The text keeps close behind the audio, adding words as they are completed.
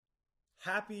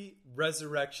Happy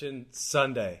Resurrection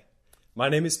Sunday. My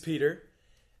name is Peter,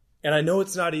 and I know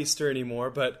it's not Easter anymore,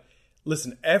 but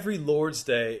listen, every Lord's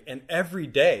Day and every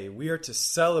day we are to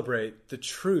celebrate the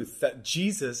truth that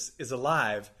Jesus is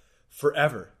alive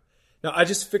forever. Now, I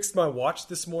just fixed my watch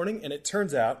this morning, and it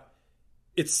turns out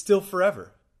it's still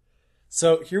forever.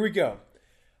 So here we go.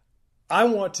 I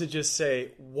want to just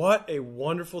say what a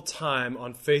wonderful time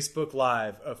on Facebook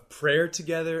Live of prayer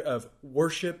together, of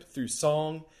worship through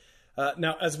song.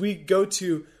 Now, as we go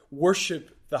to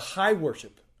worship, the high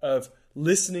worship of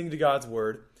listening to God's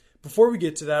word, before we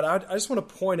get to that, I just want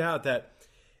to point out that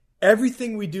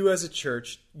everything we do as a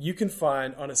church, you can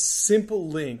find on a simple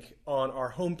link on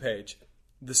our homepage,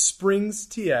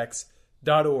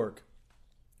 thespringstx.org.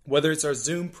 Whether it's our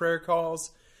Zoom prayer calls,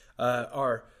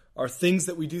 our things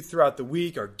that we do throughout the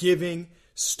week, our giving,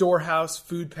 storehouse,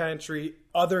 food pantry,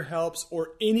 other helps, or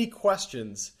any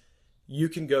questions, you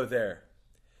can go there.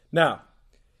 Now,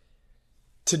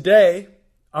 today,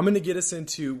 I'm going to get us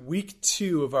into week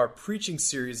 2 of our preaching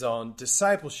series on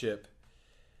discipleship.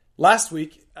 Last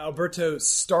week, Alberto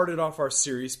started off our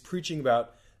series preaching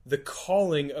about the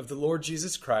calling of the Lord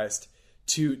Jesus Christ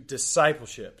to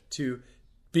discipleship, to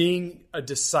being a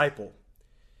disciple.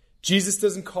 Jesus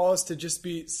doesn't call us to just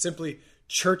be simply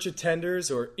church attenders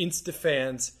or Insta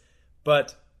fans,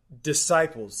 but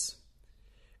disciples.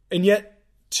 And yet,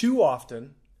 too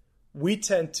often, we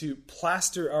tend to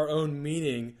plaster our own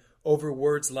meaning over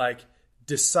words like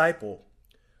disciple,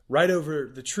 right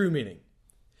over the true meaning.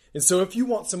 And so if you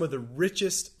want some of the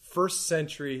richest first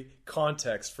century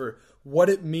context for what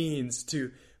it means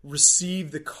to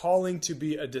receive the calling to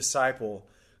be a disciple,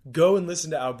 go and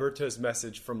listen to Alberto's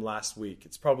message from last week.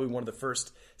 It's probably one of the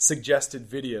first suggested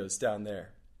videos down there.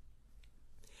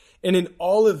 And in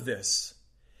all of this,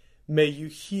 may you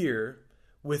hear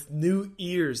with new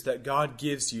ears that God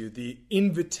gives you the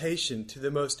invitation to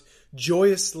the most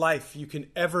joyous life you can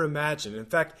ever imagine. In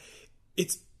fact,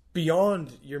 it's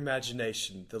beyond your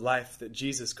imagination, the life that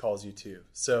Jesus calls you to.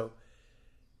 So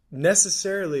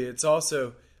necessarily, it's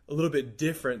also a little bit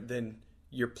different than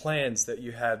your plans that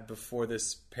you had before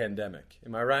this pandemic.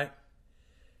 Am I right?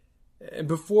 And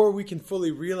before we can fully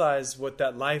realize what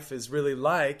that life is really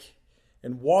like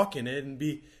and walk in it and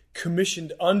be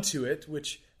commissioned unto it,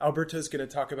 which Alberto is going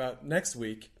to talk about next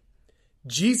week,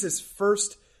 Jesus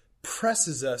first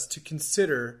presses us to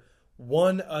consider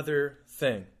one other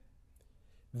thing.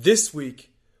 This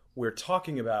week, we're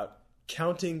talking about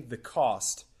counting the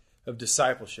cost of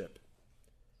discipleship.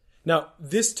 Now,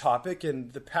 this topic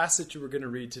and the passage we're going to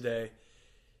read today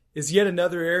is yet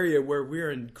another area where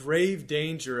we're in grave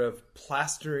danger of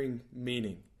plastering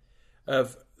meaning,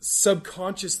 of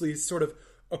subconsciously sort of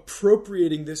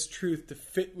appropriating this truth to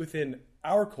fit within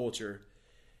our culture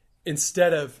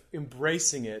instead of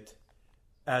embracing it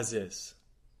as is.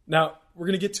 Now, we're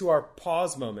going to get to our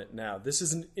pause moment now. This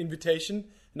is an invitation,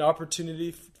 an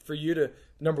opportunity for you to,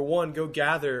 number one, go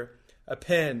gather a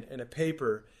pen and a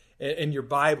paper and your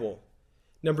Bible.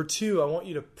 Number two, I want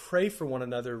you to pray for one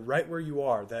another right where you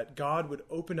are, that God would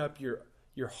open up your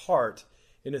heart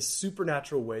in a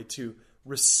supernatural way to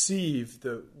receive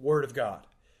the Word of God.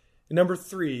 And number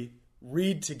three,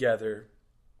 read together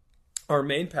our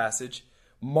main passage,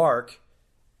 Mark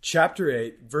chapter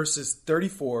 8, verses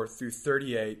 34 through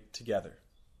 38 together.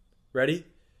 Ready?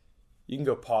 You can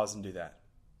go pause and do that.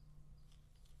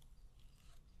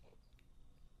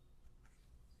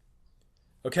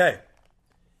 Okay.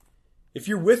 If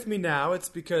you're with me now, it's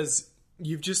because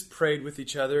you've just prayed with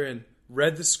each other and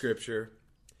read the scripture.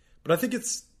 But I think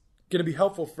it's going to be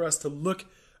helpful for us to look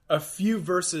a few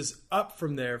verses up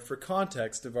from there for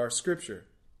context of our scripture.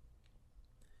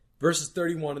 Verses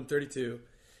 31 and 32.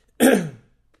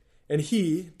 And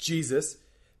he, Jesus,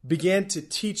 began to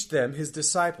teach them, his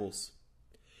disciples,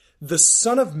 the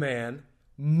Son of Man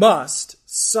must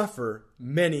suffer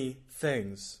many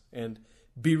things and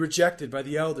be rejected by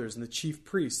the elders and the chief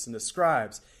priests and the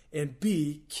scribes and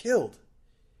be killed.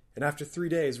 And after 3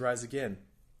 days rise again.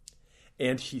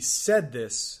 And he said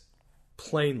this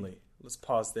plainly. Let's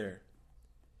pause there.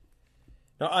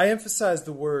 Now I emphasize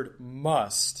the word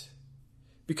must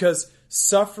because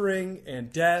suffering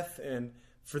and death and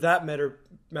for that matter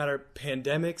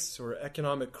pandemics or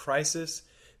economic crisis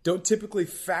don't typically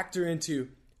factor into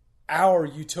our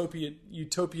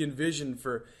utopian vision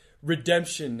for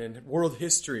redemption and world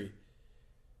history.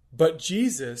 But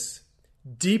Jesus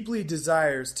deeply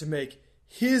desires to make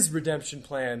his redemption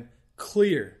plan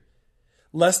clear,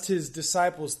 lest his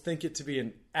disciples think it to be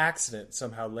an accident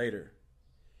somehow later.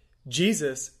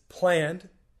 Jesus planned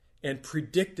and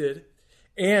predicted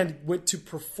and went to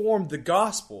perform the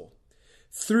gospel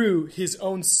through his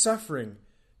own suffering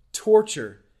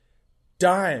torture,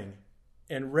 dying,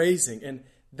 and raising. And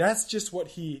that's just what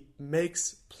he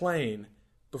makes plain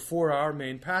before our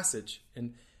main passage.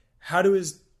 And how do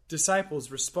his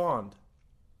disciples respond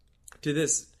to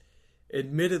this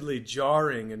admittedly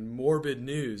jarring and morbid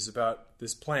news about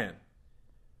this plan?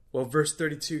 Well, verse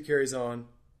 32 carries on.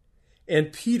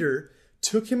 And Peter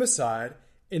took him aside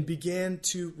and began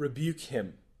to rebuke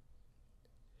him.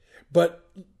 But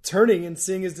turning and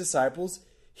seeing his disciples,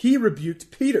 he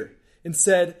rebuked Peter and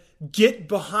said, "Get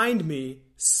behind me,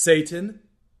 Satan,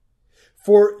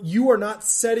 for you are not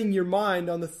setting your mind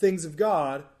on the things of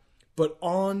God, but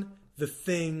on the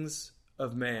things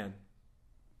of man."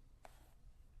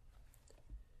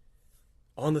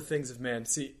 On the things of man.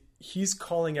 See, he's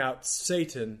calling out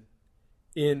Satan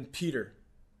in Peter.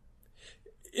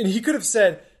 And he could have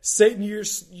said, "Satan,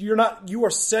 you are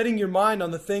setting your mind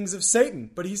on the things of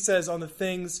Satan." But he says on the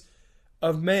things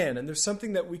of man. And there's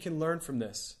something that we can learn from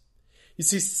this. You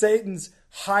see, Satan's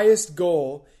highest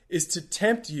goal is to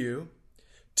tempt you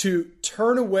to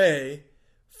turn away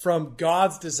from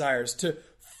God's desires, to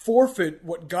forfeit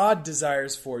what God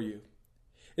desires for you.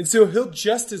 And so he'll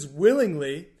just as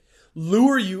willingly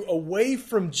lure you away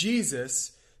from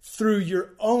Jesus through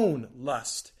your own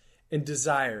lust and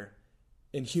desire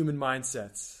and human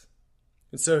mindsets.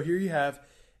 And so here you have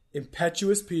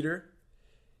impetuous Peter.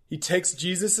 He takes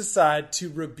Jesus aside to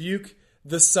rebuke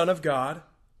the Son of God.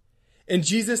 And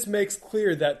Jesus makes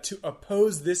clear that to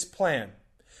oppose this plan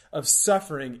of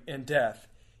suffering and death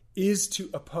is to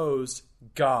oppose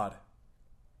God.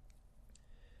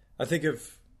 I think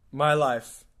of my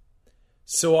life.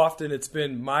 So often it's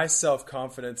been my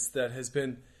self-confidence that has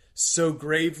been so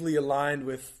gravely aligned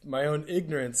with my own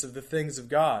ignorance of the things of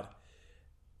God.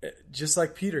 Just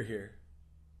like Peter here.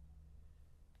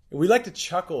 We like to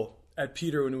chuckle at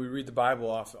Peter when we read the Bible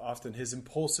often, his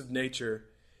impulsive nature.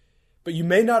 But you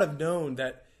may not have known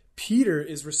that Peter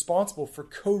is responsible for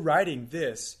co-writing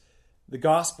this, the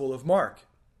Gospel of Mark.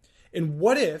 And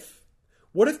what if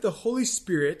the Holy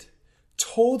Spirit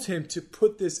told him to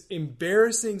put this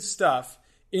embarrassing stuff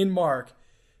in Mark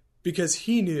because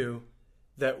he knew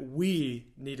that we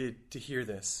needed to hear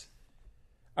this?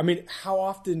 I mean, how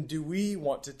often do we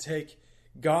want to take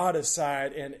God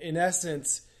aside and, in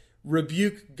essence,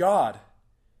 rebuke God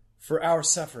for our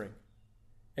suffering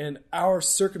and our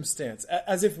circumstance,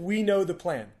 as if we know the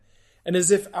plan and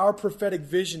as if our prophetic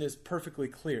vision is perfectly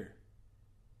clear?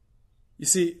 You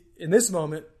see, in this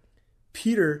moment,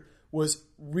 Peter was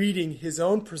reading his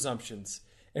own presumptions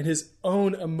and his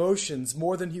own emotions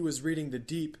more than he was reading the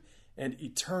deep and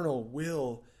eternal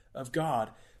will of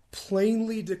God,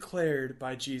 plainly declared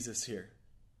by Jesus here.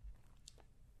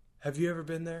 Have you ever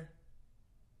been there?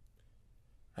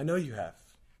 I know you have,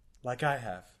 like I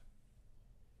have.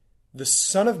 The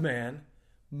Son of Man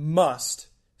must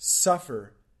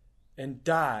suffer and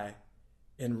die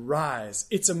and rise.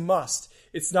 It's a must.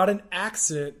 It's not an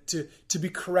accident to be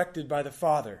corrected by the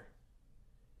Father.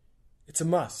 It's a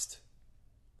must.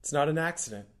 It's not an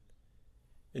accident.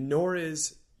 And nor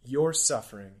is your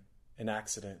suffering an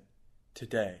accident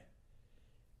today.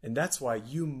 And that's why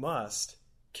you must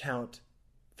count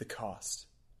the cost.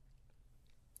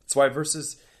 That's why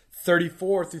verses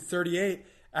 34 through 38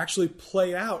 actually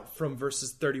play out from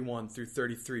verses 31 through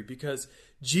 33, because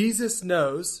Jesus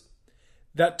knows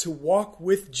that to walk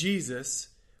with Jesus,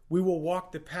 we will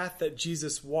walk the path that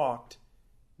Jesus walked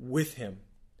with him.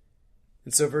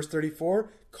 And so verse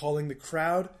 34, calling the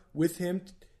crowd with him,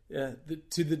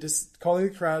 calling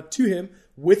the crowd to him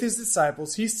with his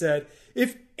disciples, he said,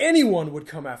 "If anyone would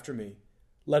come after me,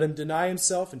 let him deny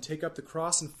himself and take up the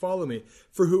cross and follow me.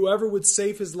 For whoever would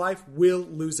save his life will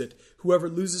lose it. Whoever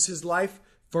loses his life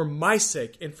for my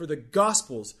sake and for the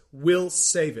gospel's will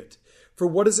save it. For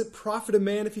what does it profit a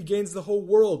man if he gains the whole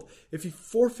world, if he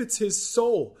forfeits his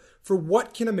soul? For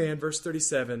what can a man," verse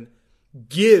 37,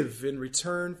 "give in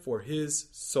return for his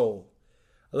soul?"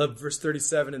 I love verse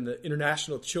 37 in the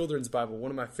International Children's Bible.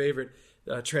 One of my favorite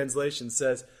translations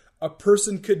says, "A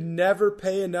person could never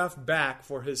pay enough back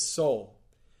for his soul."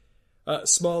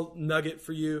 Small nugget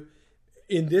for you.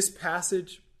 In this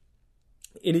passage,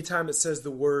 anytime it says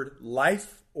the word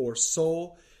life or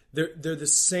soul, they're the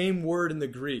same word in the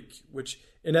Greek, which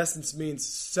in essence means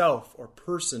self or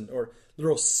person or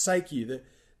literal psyche.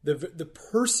 The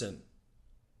person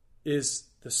is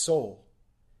the soul.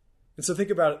 And so think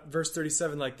about verse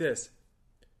 37 like this.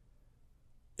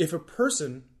 If a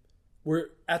person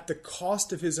were at the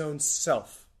cost of his own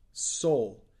self,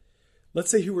 soul, let's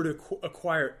say he were to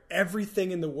acquire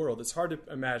everything in the world. It's hard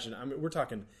to imagine. I mean, we're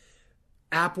talking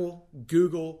Apple,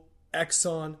 Google,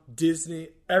 Exxon, Disney,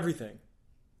 everything.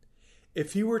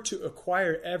 if he were to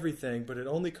acquire everything, but it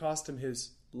only cost him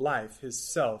his life, his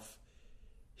self,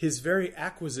 his very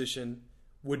acquisition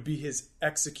would be his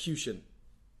execution.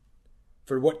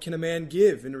 For what can a man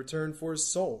give in return for his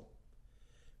soul?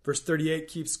 Verse 38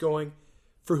 keeps going,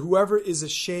 for whoever is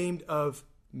ashamed of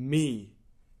me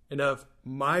and of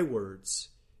my words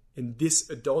in this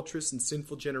adulterous and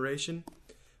sinful generation,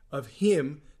 of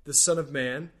him the Son of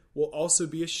Man will also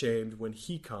be ashamed when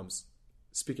he comes,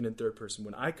 speaking in third person,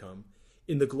 when I come,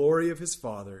 in the glory of his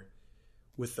Father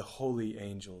with the holy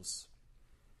angels.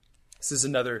 This is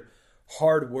another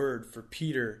hard word for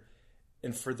Peter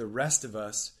and for the rest of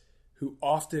us who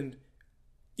often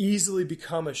easily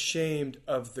become ashamed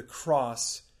of the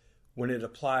cross when it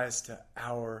applies to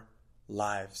our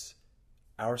lives,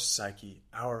 our psyche,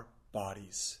 our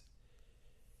bodies.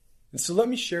 And so let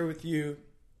me share with you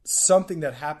something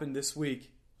that happened this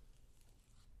week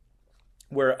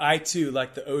where I too,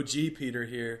 like the OG Peter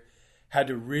here, had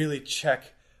to really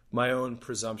check my own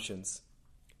presumptions.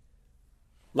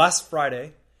 Last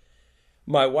Friday,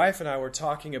 my wife and I were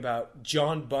talking about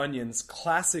John Bunyan's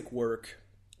classic work,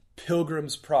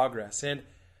 Pilgrim's Progress. And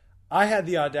I had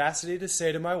the audacity to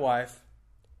say to my wife,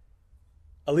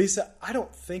 Elisa, I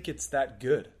don't think it's that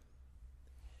good.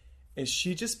 And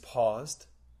she just paused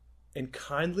and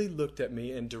kindly looked at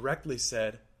me and directly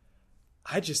said,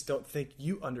 I just don't think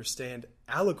you understand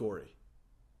allegory.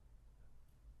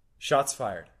 Shots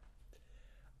fired.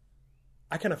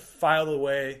 I kind of filed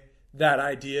away that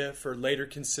idea for later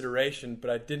consideration, but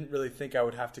I didn't really think I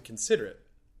would have to consider it.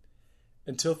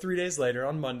 Until 3 days later,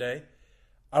 on Monday,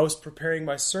 I was preparing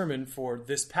my sermon for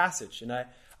this passage, and I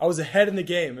was ahead in the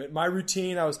game. My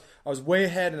routine, I was way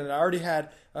ahead, and I already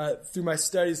had, through my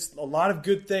studies, a lot of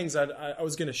good things I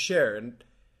was going to share. And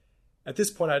at this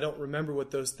point, I don't remember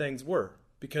what those things were,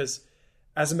 because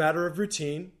as a matter of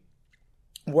routine,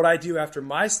 what I do after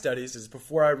my studies is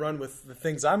before I run with the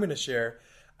things I'm going to share,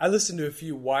 I listen to a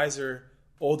few wiser,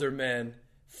 older men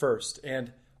first.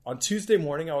 And on Tuesday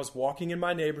morning, I was walking in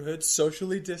my neighborhood,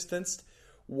 socially distanced,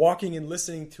 walking and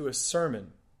listening to a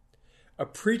sermon, a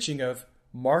preaching of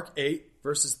Mark 8,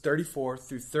 verses 34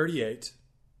 through 38.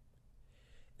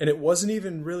 And it wasn't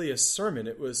even really a sermon.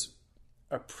 It was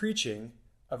a preaching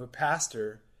of a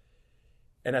pastor.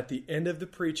 And at the end of the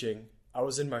preaching, I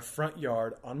was in my front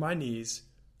yard on my knees,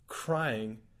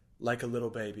 crying like a little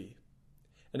baby.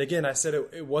 And again, I said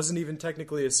it wasn't even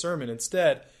technically a sermon.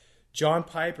 Instead, John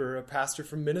Piper, a pastor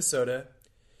from Minnesota,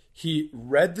 he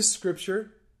read the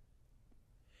scripture,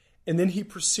 and then he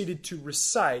proceeded to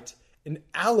recite an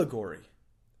allegory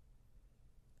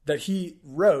that he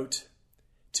wrote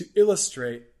to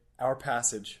illustrate our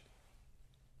passage.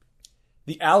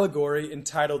 The allegory,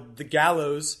 entitled The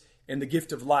Gallows and the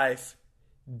Gift of Life,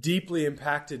 deeply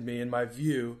impacted me in my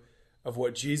view of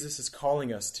what Jesus is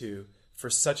calling us to for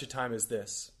such a time as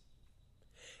this.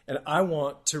 And I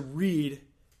want to read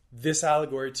this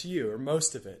allegory to you, or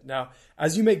most of it. Now,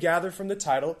 as you may gather from the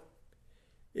title,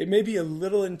 it may be a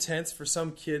little intense for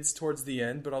some kids towards the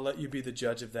end, but I'll let you be the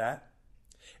judge of that.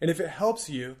 And if it helps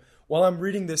you, while I'm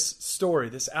reading this story,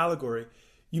 this allegory,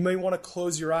 you may want to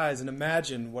close your eyes and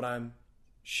imagine what I'm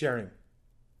sharing.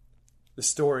 The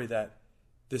story that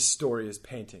this story is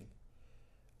painting.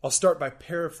 I'll start by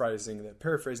paraphrasing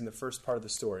the first part of the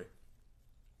story.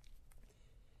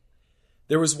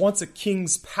 There was once a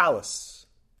king's palace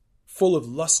full of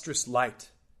lustrous light.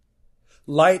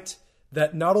 Light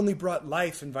that not only brought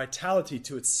life and vitality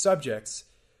to its subjects,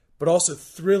 but also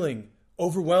thrilling,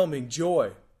 overwhelming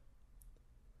joy.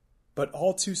 But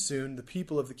all too soon, the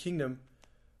people of the kingdom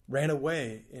ran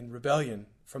away in rebellion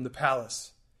from the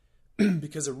palace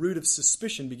because a root of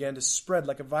suspicion began to spread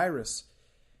like a virus.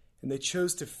 And they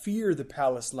chose to fear the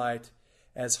palace light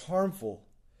as harmful,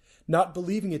 not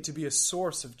believing it to be a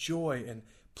source of joy and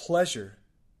pleasure.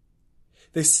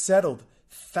 They settled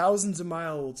thousands of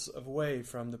miles away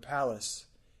from the palace,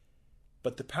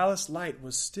 but the palace light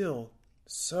was still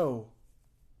so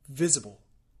visible.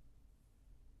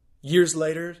 Years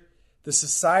later, the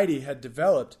society had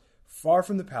developed far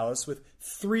from the palace with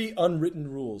 3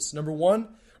 unwritten rules. Number 1,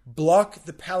 block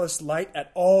the palace light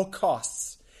at all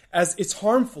costs, as it's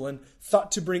harmful and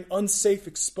thought to bring unsafe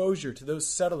exposure to those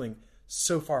settling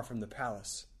so far from the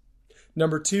palace.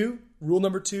 Rule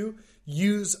number two,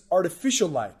 use artificial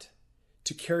light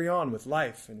to carry on with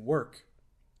life and work.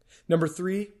 Number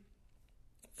 3,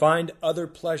 find other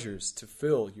pleasures to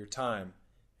fill your time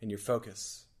and your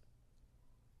focus.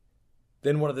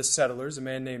 Then one of the settlers, a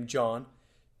man named John,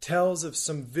 tells of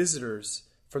some visitors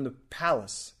from the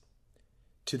palace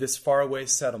to this faraway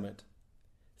settlement.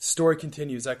 The story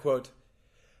continues, I quote,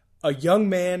 "A young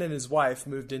man and his wife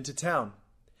moved into town.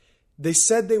 They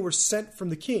said they were sent from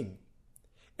the king,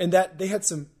 and that they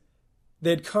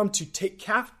had come to take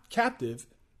captive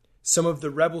some of the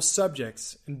rebel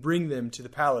subjects and bring them to the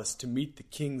palace to meet the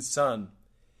king's son.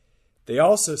 They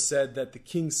also said that the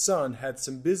king's son had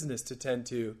some business to tend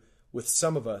to with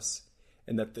some of us,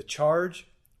 and that the charge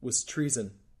was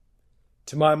treason.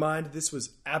 To my mind, this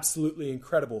was absolutely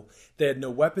incredible. They had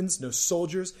no weapons, no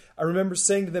soldiers. I remember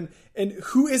saying to them, "And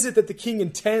who is it that the king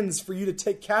intends for you to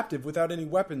take captive without any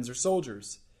weapons or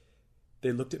soldiers?"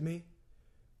 They looked at me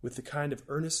with the kind of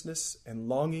earnestness and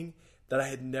longing that I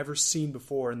had never seen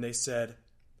before, and they said,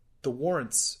 "The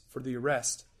warrants for the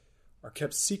arrest are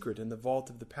kept secret in the vault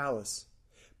of the palace.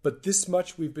 But this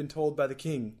much we've been told by the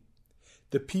king.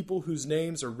 The people whose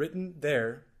names are written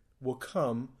there will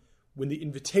come when the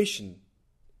invitation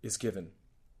is given."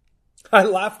 I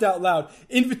laughed out loud.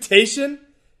 Invitation?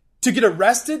 To get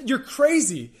arrested? You're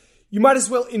crazy. You might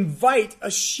as well invite a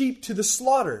sheep to the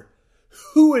slaughter.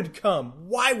 Who would come?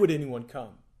 Why would anyone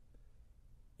come?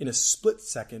 In a split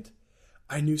second,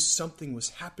 I knew something was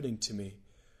happening to me.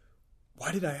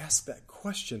 Why did I ask that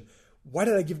question? Why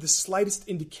did I give the slightest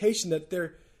indication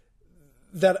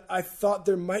that I thought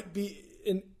there might be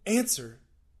an answer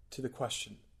to the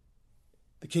question?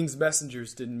 The king's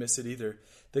messengers didn't miss it either.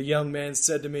 The young man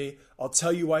said to me, "I'll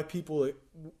tell you why people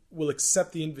will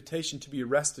accept the invitation to be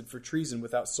arrested for treason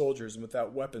without soldiers and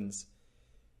without weapons."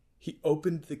 He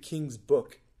opened the king's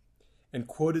book and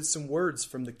quoted some words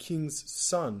from the king's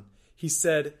son. He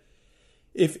said,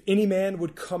 "If any man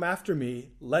would come after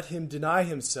me, let him deny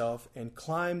himself and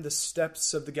climb the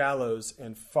steps of the gallows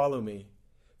and follow me.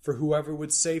 For whoever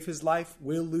would save his life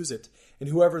will lose it, and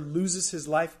whoever loses his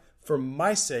life for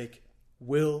my sake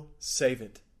will save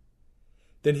it."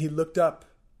 Then he looked up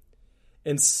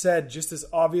and said, just as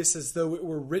obvious as though it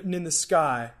were written in the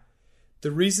sky,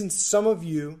 "The reason some of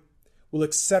you will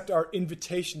accept our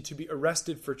invitation to be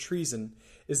arrested for treason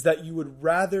is that you would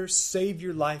rather save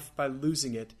your life by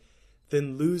losing it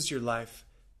than lose your life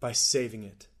by saving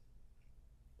it."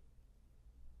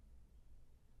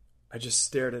 I just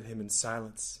stared at him in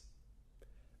silence.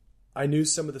 I knew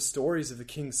some of the stories of the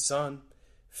king's son,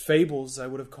 fables I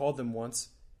would have called them once,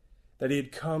 that he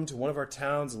had come to one of our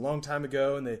towns a long time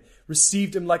ago, and they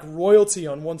received him like royalty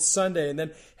on one Sunday and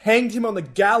then hanged him on the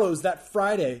gallows that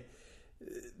Friday.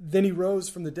 Then he rose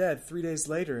from the dead 3 days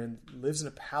later and lives in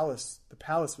the palace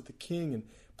with the king, and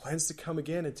plans to come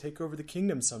again and take over the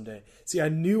kingdom someday. See, I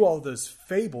knew all those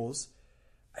fables.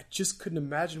 I just couldn't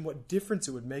imagine what difference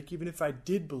it would make even if I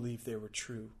did believe they were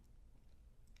true.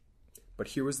 But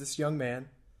here was this young man,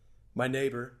 my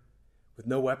neighbor, with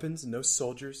no weapons and no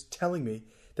soldiers, telling me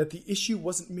that the issue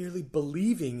wasn't merely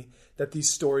believing that these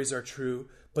stories are true,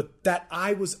 but that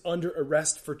I was under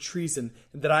arrest for treason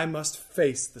and that I must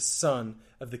face the son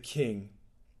of the king.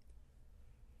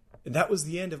 And that was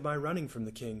the end of my running from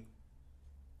the king.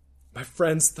 My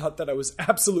friends thought that I was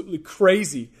absolutely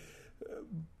crazy,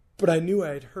 but I knew I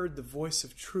had heard the voice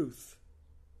of truth.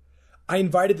 I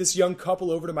invited this young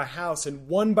couple over to my house, and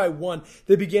one by one,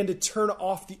 they began to turn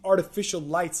off the artificial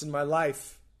lights in my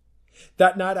life.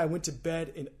 That night, I went to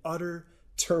bed in utter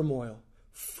turmoil,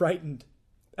 frightened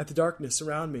at the darkness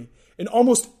around me, and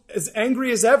almost as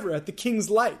angry as ever at the king's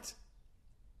light.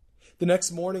 The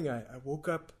next morning, I woke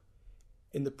up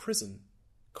in the prison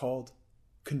called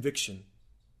conviction.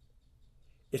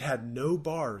 It had no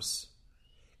bars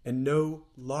and no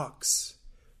locks,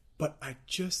 but I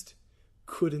just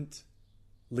couldn't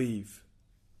leave.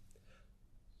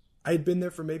 I had been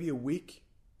there for maybe a week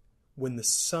when the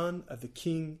son of the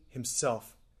king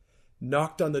himself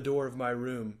knocked on the door of my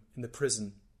room in the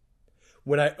prison.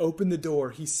 When I opened the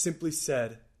door, he simply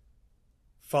said,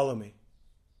 "Follow me."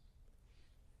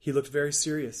 He looked very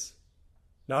serious,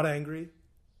 not angry,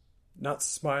 not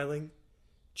smiling,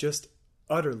 just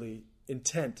utterly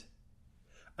intent.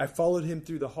 I followed him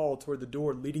through the hall toward the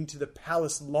door leading to the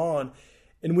palace lawn,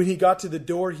 and when he got to the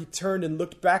door, he turned and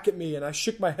looked back at me, and I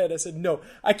shook my head. I said, "No,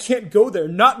 I can't go there,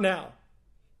 not now."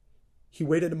 He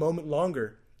waited a moment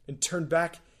longer and turned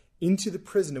back into the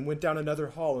prison and went down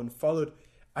another hall and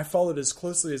I followed as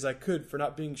closely as I could for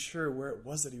not being sure where it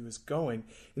was that he was going.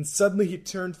 And suddenly he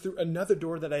turned through another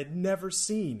door that I had never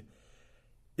seen.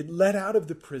 It led out of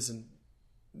the prison,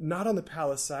 not on the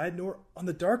palace side nor on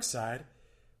the dark side,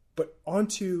 but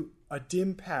onto a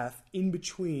dim path in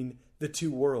between the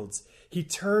two worlds. He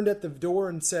turned at the door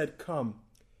and said, "Come,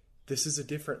 this is a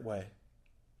different way."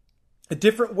 A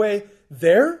different way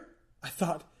there? I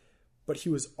thought, but he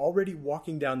was already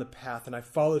walking down the path, and I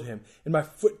followed him, and my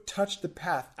foot touched the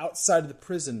path outside of the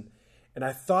prison, and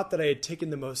I thought that I had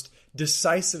taken the most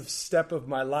decisive step of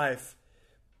my life,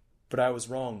 but I was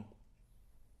wrong.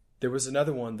 there was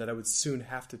another one that I would soon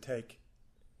have to take.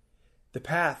 The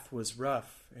path was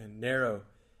rough and narrow.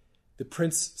 The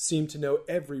prince seemed to know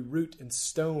every root and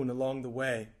stone along the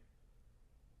way.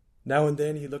 Now and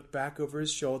then he looked back over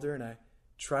his shoulder, and I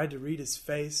tried to read his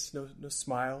face. No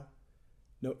smile,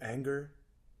 no anger.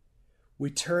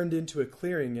 We turned into a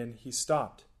clearing, and he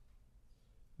stopped.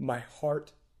 My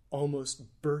heart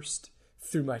almost burst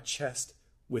through my chest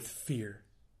with fear.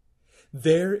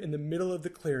 There in the middle of the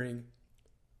clearing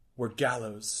were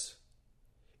gallows.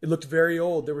 It looked very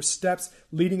old. There were steps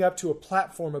leading up to a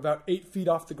platform about 8 feet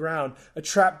off the ground. A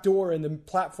trap door in the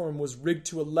platform was rigged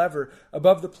to a lever.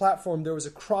 Above the platform there was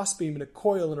a crossbeam and a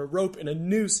coil and a rope and a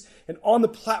noose, and on the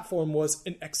platform was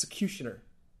an executioner.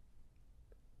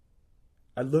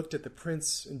 I looked at the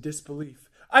prince in disbelief.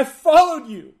 "I followed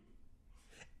you!"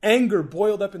 Anger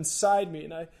boiled up inside me,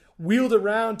 and I wheeled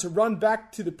around to run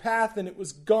back to the path, and it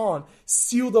was gone,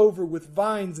 sealed over with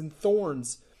vines and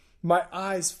thorns. My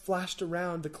eyes flashed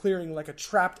around the clearing like a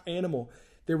trapped animal.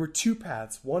 There were 2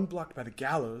 paths, one blocked by the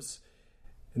gallows,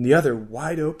 and the other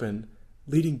wide open,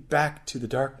 leading back to the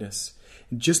darkness.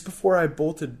 And just before I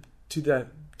bolted to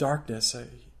that darkness, I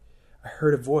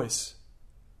heard a voice,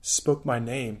 spoke my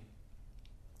name.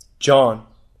 John.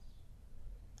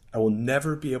 I will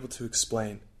never be able to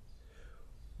explain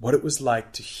what it was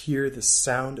like to hear the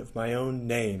sound of my own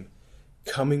name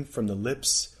coming from the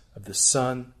lips of the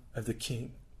Son of the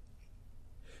King.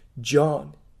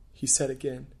 "John," he said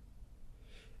again,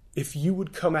 "if you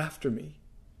would come after me,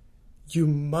 you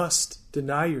must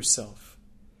deny yourself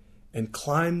and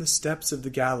climb the steps of the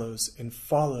gallows and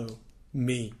follow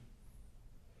me.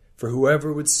 For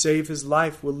whoever would save his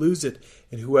life will lose it,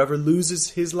 and whoever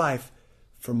loses his life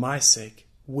for my sake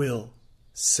will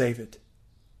save it."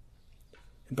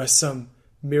 And by some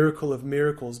miracle of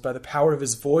miracles, by the power of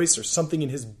his voice or something in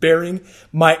his bearing,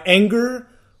 my anger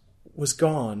was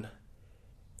gone.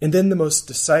 And then the most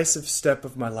decisive step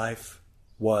of my life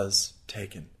was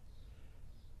taken.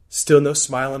 Still no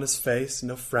smile on his face,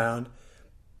 no frown.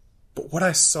 But what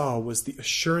I saw was the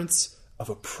assurance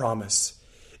of a promise.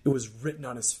 It was written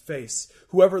on his face.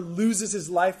 Whoever loses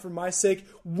his life for my sake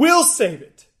will save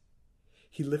it.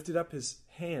 He lifted up his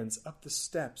hands up the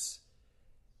steps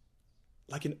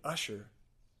like an usher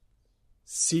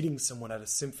seating someone at a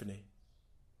symphony.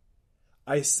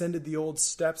 I ascended the old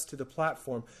steps to the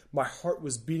platform. My heart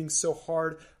was beating so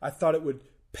hard I thought it would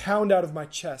pound out of my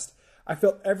chest. I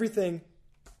felt everything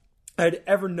I had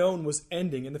ever known was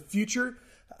ending. In the future,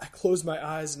 I closed my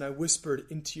eyes and I whispered,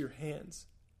 "Into your hands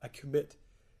I commit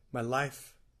my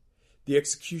life." The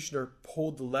executioner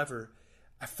pulled the lever.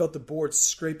 I felt the board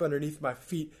scrape underneath my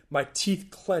feet. My teeth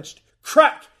clenched.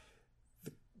 Crack!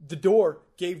 The door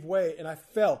gave way and I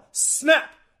fell.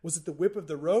 Snap! Was it the whip of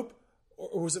the rope?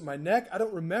 Or was it my neck? I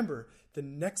don't remember. The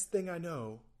next thing I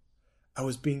know, I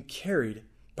was being carried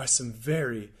by some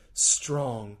very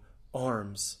strong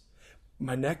arms.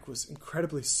 My neck was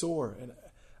incredibly sore, and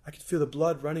I could feel the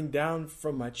blood running down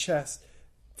from my chest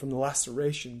from the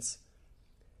lacerations.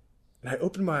 And I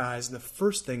opened my eyes, and the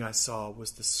first thing I saw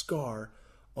was the scar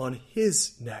on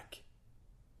his neck.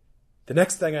 The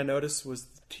next thing I noticed was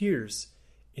the tears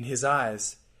in his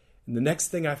eyes, and the next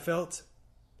thing I felt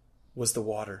was the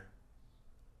water.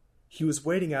 He was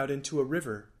wading out into a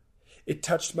river. It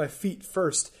touched my feet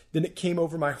first, then it came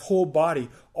over my whole body,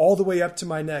 all the way up to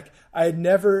my neck. I had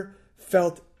never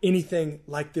felt anything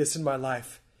like this in my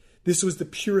life. This was the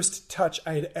purest touch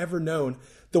I had ever known.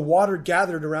 The water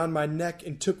gathered around my neck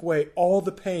and took away all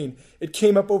the pain. It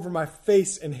came up over my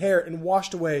face and hair and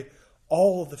washed away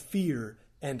all the fear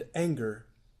and anger.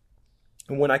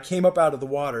 And when I came up out of the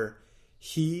water,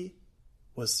 he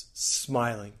was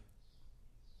smiling.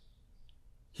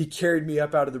 He carried me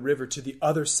up out of the river to the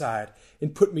other side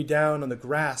and put me down on the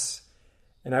grass.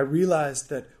 And I realized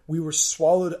that we were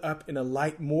swallowed up in a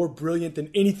light more brilliant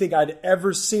than anything I'd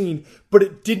ever seen, but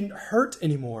it didn't hurt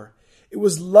anymore. It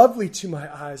was lovely to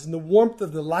my eyes, and the warmth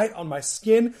of the light on my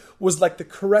skin was like the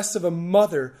caress of a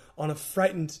mother on a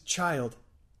frightened child.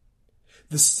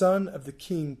 The Son of the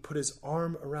King put his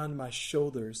arm around my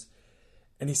shoulders,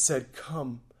 and he said,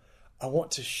 "Come, I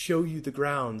want to show you the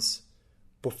grounds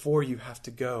before you have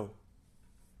to go."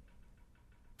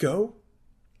 Go?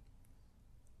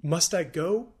 Must I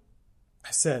go? I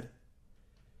said.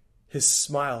 His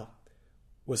smile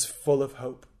was full of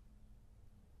hope.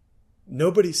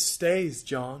 Nobody stays,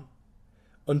 John,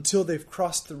 until they've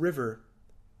crossed the river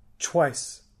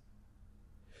twice.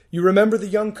 You remember the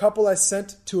young couple I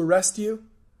sent to arrest you?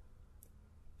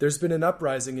 There's been an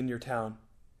uprising in your town.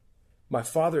 My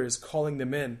father is calling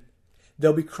them in.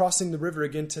 They'll be crossing the river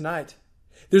again tonight.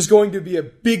 There's going to be a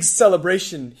big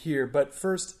celebration here, but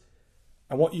first,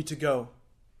 I want you to go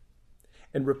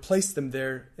and replace them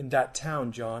there in that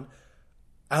town, John.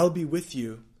 I'll be with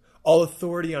you. All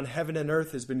authority on heaven and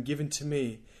earth has been given to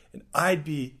me, and I'd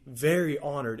be very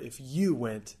honored if you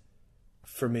went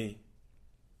for me."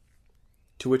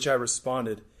 To which I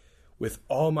responded with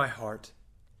all my heart,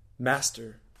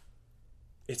 "Master,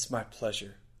 it's my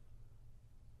pleasure."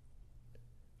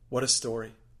 What a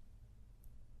story.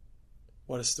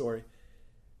 What a story.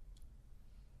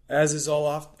 As is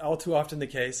all too often the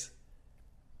case,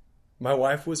 my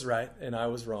wife was right and I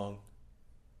was wrong.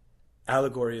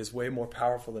 Allegory is way more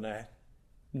powerful than I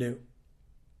knew.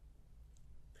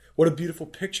 What a beautiful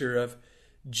picture of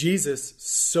Jesus'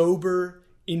 sober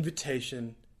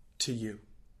invitation to you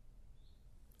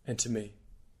and to me.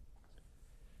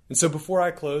 And so before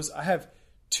I close, I have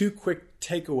 2 quick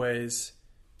takeaways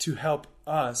to help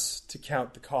us to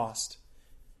count the cost.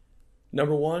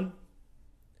 Number 1,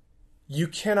 you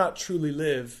cannot truly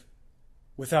live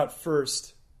without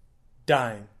first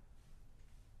dying.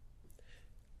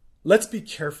 Let's be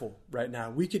careful right now.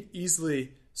 We could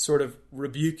easily sort of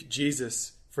rebuke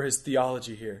Jesus for his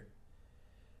theology here.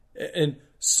 And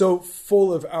so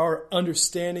full of our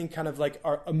understanding, kind of like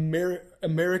our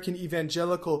American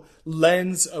evangelical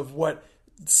lens of what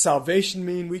salvation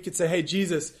means, we could say, "Hey,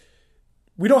 Jesus,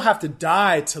 we don't have to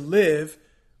die to live.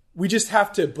 We just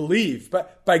have to believe.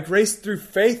 But by grace through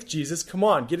faith, Jesus, come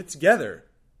on, get it together."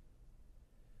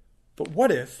 But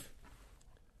what if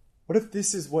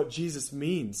this is what Jesus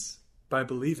means by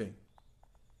believing?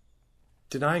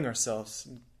 Denying ourselves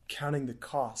and counting the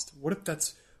cost. What if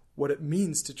that's what it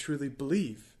means to truly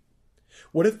believe?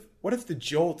 What if the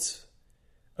jolt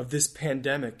of this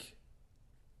pandemic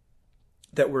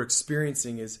that we're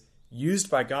experiencing is used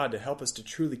by God to help us to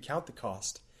truly count the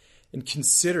cost and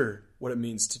consider what it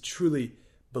means to truly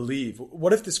believe?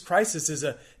 What if this crisis is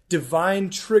a divine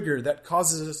trigger that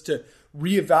causes us to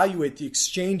reevaluate the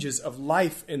exchanges of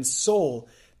life and soul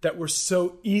that we're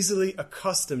so easily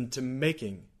accustomed to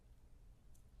making?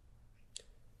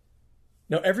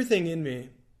 Now, everything in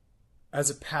me as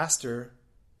a pastor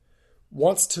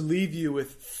wants to leave you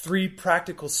with 3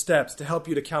 practical steps to help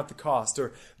you to count the cost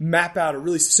or map out a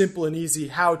really simple and easy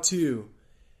how-to.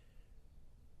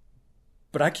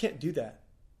 But I can't do that.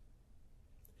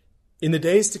 In the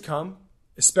days to come,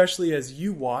 especially as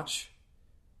you watch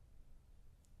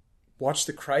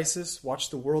the crisis, watch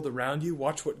the world around you,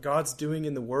 watch what God's doing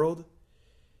in the world,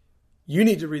 you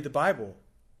need to read the Bible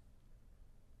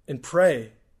and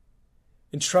pray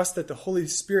and trust that the Holy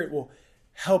Spirit will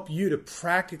help you to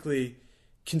practically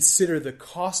consider the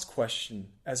cost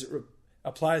question as it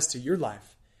applies to your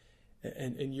life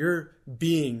and your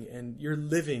being and your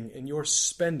living and your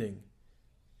spending.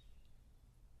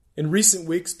 In recent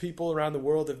weeks, people around the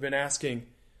world have been asking,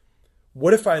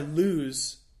 what if I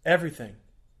lose everything?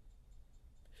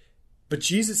 But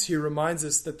Jesus here reminds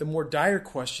us that the more dire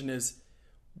question is,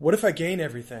 what if I gain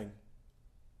everything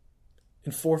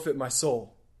and forfeit my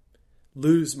soul,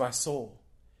 lose my soul?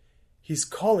 He's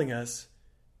calling us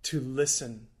to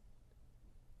listen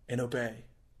and obey.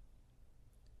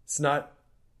 It's not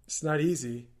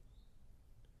easy,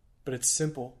 but it's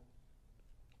simple.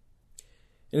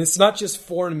 And it's not just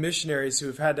foreign missionaries who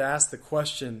have had to ask the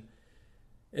question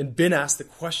and been asked the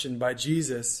question by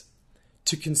Jesus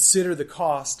to consider the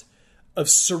cost of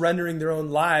surrendering their own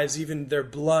lives, even their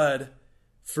blood,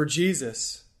 for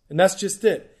Jesus. And that's just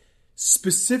it.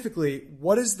 Specifically,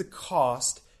 what does the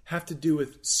cost have to do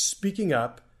with speaking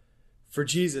up for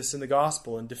Jesus in the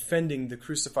gospel and defending the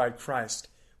crucified Christ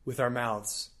with our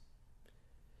mouths?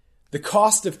 The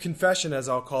cost of confession, as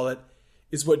I'll call it,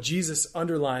 is what Jesus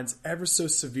underlines ever so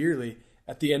severely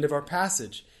at the end of our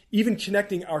passage, even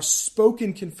connecting our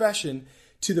spoken confession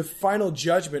to the final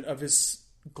judgment of his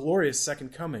glorious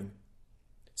second coming.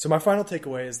 So my final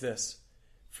takeaway is this,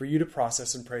 for you to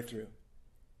process and pray through.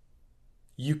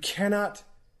 You cannot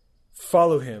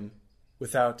follow him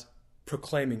without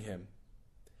proclaiming him,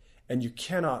 and you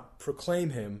cannot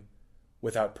proclaim him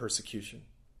without persecution.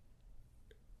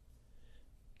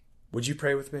 Would you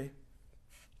pray with me?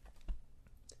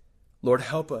 Lord,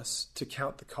 help us to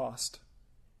count the cost.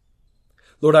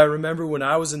 Lord, I remember when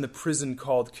I was in the prison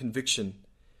called conviction.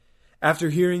 After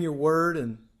hearing your word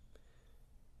and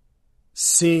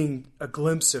seeing a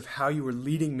glimpse of how you were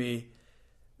leading me,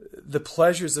 the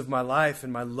pleasures of my life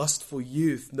and my lustful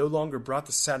youth no longer brought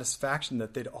the satisfaction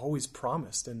that they'd always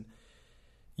promised. And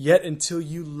yet until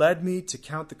you led me to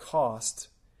count the cost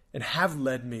and have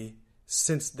led me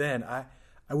since then, I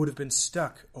would have been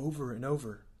stuck over and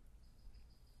over.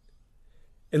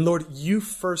 And Lord, you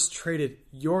first traded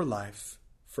your life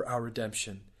for our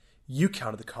redemption. You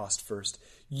counted the cost first.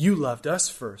 You loved us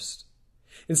first.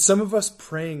 And some of us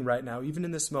praying right now, even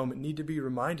in this moment, need to be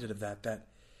reminded of that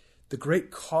the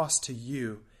great cost to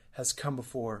you has come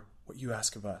before what you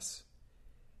ask of us.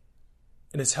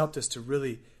 And has helped us to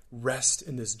really rest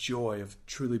in this joy of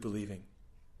truly believing.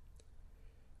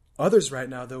 Others right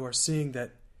now, though, are seeing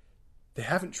that they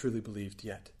haven't truly believed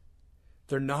yet.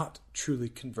 They're not truly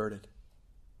converted.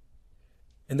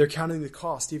 And they're counting the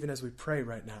cost even as we pray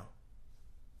right now.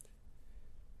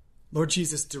 Lord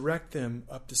Jesus, direct them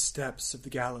up the steps of the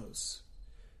gallows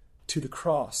to the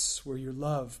cross where your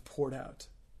love poured out.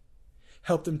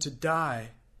 Help them to die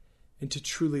and to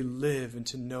truly live and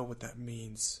to know what that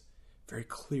means very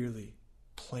clearly,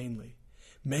 plainly.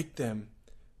 Make them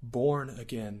born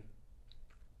again.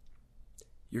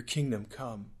 Your kingdom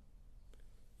come.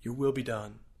 Your will be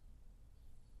done.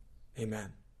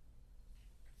 Amen.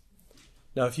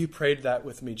 Now, if you prayed that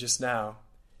with me just now,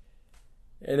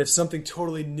 and if something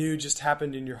totally new just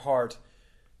happened in your heart,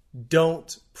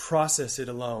 don't process it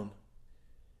alone.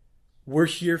 We're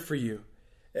here for you.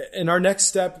 And our next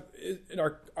step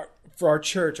for our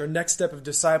church, our next step of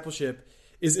discipleship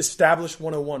is Establish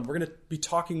 101. We're going to be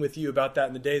talking with you about that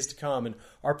in the days to come and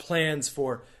our plans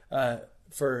for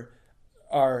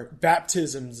our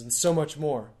baptisms and so much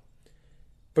more.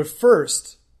 But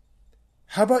first,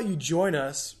 how about you join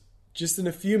us just in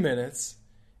a few minutes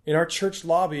in our church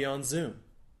lobby on Zoom?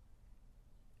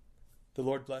 The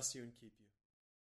Lord bless you and keep you.